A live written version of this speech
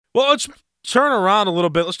Well, let's turn around a little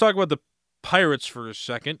bit. Let's talk about the Pirates for a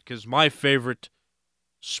second, because my favorite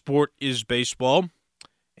sport is baseball,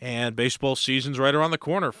 and baseball season's right around the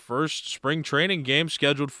corner. First spring training game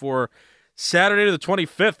scheduled for Saturday the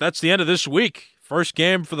 25th. That's the end of this week. First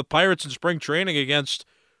game for the Pirates in spring training against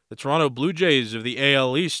the Toronto Blue Jays of the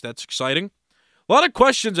AL East. That's exciting. A lot of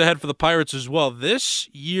questions ahead for the Pirates as well. This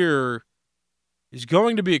year is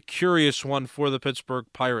going to be a curious one for the Pittsburgh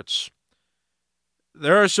Pirates.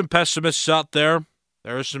 There are some pessimists out there.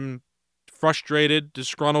 There are some frustrated,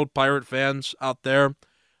 disgruntled Pirate fans out there.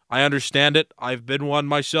 I understand it. I've been one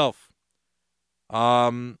myself.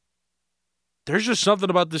 There's just something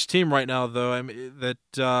about this team right now, though,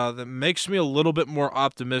 that makes me a little bit more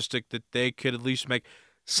optimistic that they could at least make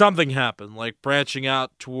something happen, like branching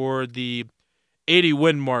out toward the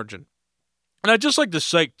 80-win margin. And I'd just like to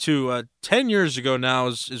cite, too, 10 years ago now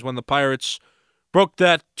is when the Pirates broke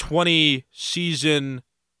that 20-season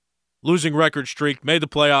losing record streak, made the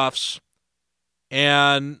playoffs,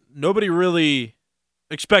 and nobody really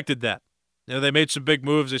expected that. You know, they made some big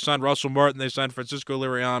moves. They signed Russell Martin. They signed Francisco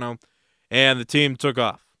Liriano, and the team took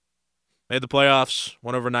off. Made the playoffs,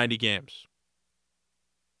 won over 90 games.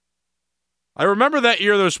 I remember that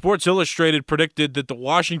year, though, Sports Illustrated predicted that the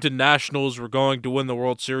Washington Nationals were going to win the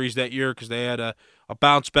World Series that year because they had a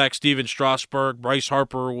bounce-back Steven Strasburg. Bryce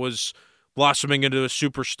Harper was blossoming into a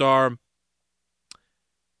superstar.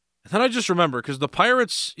 And then I just remember, because the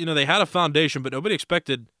Pirates, they had a foundation, but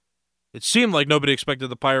it seemed like nobody expected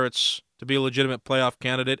the Pirates to be a legitimate playoff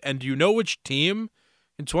candidate. And do you know which team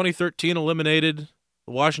in 2013 eliminated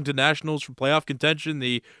the Washington Nationals from playoff contention,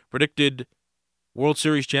 the predicted World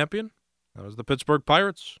Series champion? That was the Pittsburgh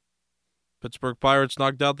Pirates. Pittsburgh Pirates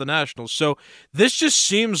knocked out the Nationals. So this just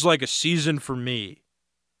seems like a season for me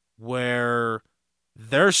where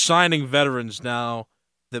they're signing veterans now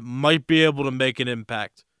that might be able to make an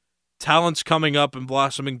impact. Talent's coming up and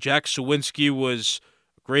blossoming. Jack Sawinski was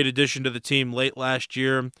a great addition to the team late last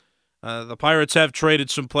year. The Pirates have traded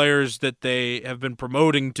some players that they have been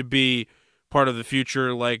promoting to be part of the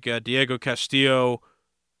future, like Diego Castillo,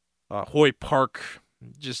 Hoy Park.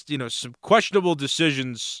 Just, some questionable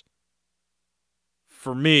decisions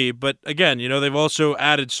for me. But again, they've also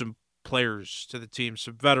added some players to the team,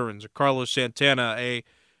 some veterans. Carlos Santana, a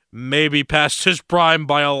maybe past his prime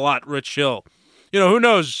by a lot, Rich Hill. Who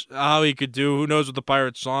knows how he could do? Who knows what the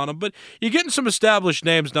Pirates saw on him? But you're getting some established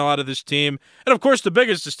names now out of this team. And, of course, the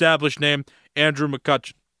biggest established name, Andrew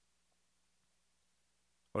McCutchen.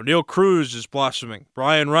 Oneil Cruz is blossoming.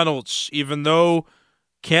 Brian Reynolds, even though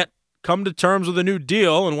can't come to terms with a new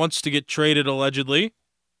deal and wants to get traded allegedly,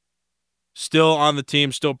 still on the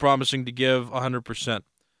team, still promising to give 100%.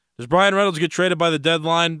 Does Brian Reynolds get traded by the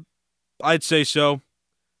deadline? I'd say so.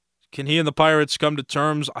 Can he and the Pirates come to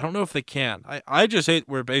terms? I don't know if they can. I just hate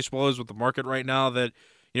where baseball is with the market right now, that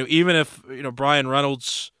even if Brian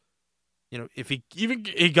Reynolds, if he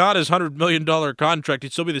got his $100 million contract,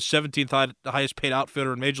 he'd still be the 17th highest paid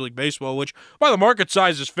outfielder in Major League Baseball, which by the market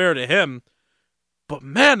size is fair to him. But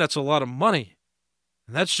man, that's a lot of money.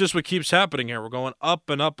 And that's just what keeps happening here. We're going up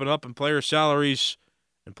and up and up in player salaries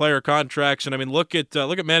and player contracts. And I mean, look at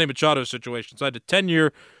Manny Machado's situation. Signed a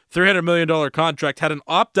 10-year, $300 million contract, had an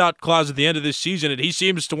opt-out clause at the end of this season, and he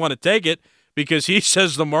seems to want to take it because he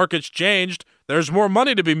says the market's changed. There's more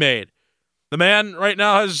money to be made. The man right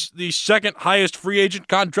now has the second highest free agent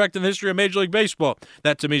contract in the history of Major League Baseball.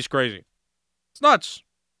 That to me is crazy. It's nuts.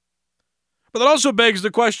 But that also begs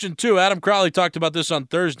the question, too. Adam Crowley talked about this on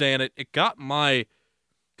Thursday, and it got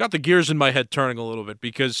the gears in my head turning a little bit,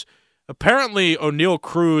 because apparently Oneil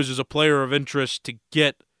Cruz is a player of interest to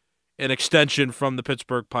get an extension from the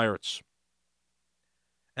Pittsburgh Pirates.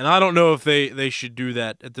 And I don't know if they should do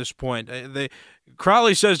that at this point.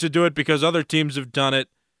 Crowley says to do it because other teams have done it,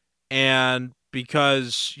 and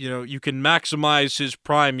because you can maximize his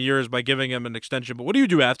prime years by giving him an extension. But what do you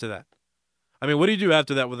do after that? I mean, what do you do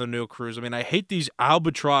after that with Oneil Cruz? I mean, I hate these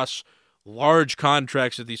albatross large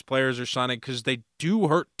contracts that these players are signing because they do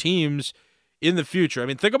hurt teams in the future. I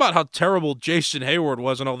mean, think about how terrible Jason Hayward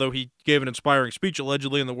was, and although he gave an inspiring speech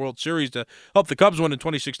allegedly in the World Series to help the Cubs win in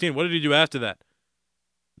 2016, what did he do after that?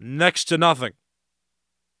 Next to nothing.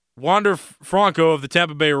 Wander Franco of the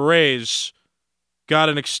Tampa Bay Rays got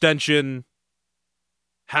an extension.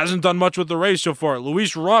 Hasn't done much with the Rays so far.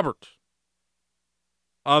 Luis Robert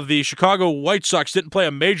of the Chicago White Sox didn't play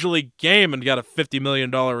a major league game and got a $50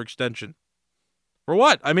 million extension. For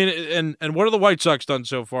what? I mean, and what have the White Sox done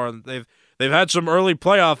so far? They've had some early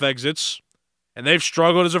playoff exits, and they've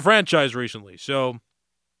struggled as a franchise recently. So,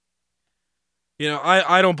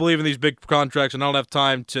 I don't believe in these big contracts, and I don't have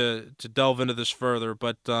time to delve into this further.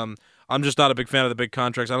 But I'm just not a big fan of the big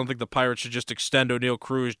contracts. I don't think the Pirates should just extend Oneil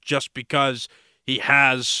Cruz just because he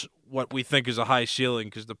has what we think is a high ceiling,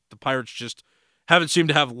 because the Pirates just haven't seemed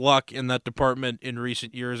to have luck in that department in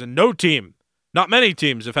recent years, and no team, not many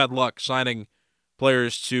teams, have had luck signing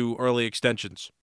players to early extensions.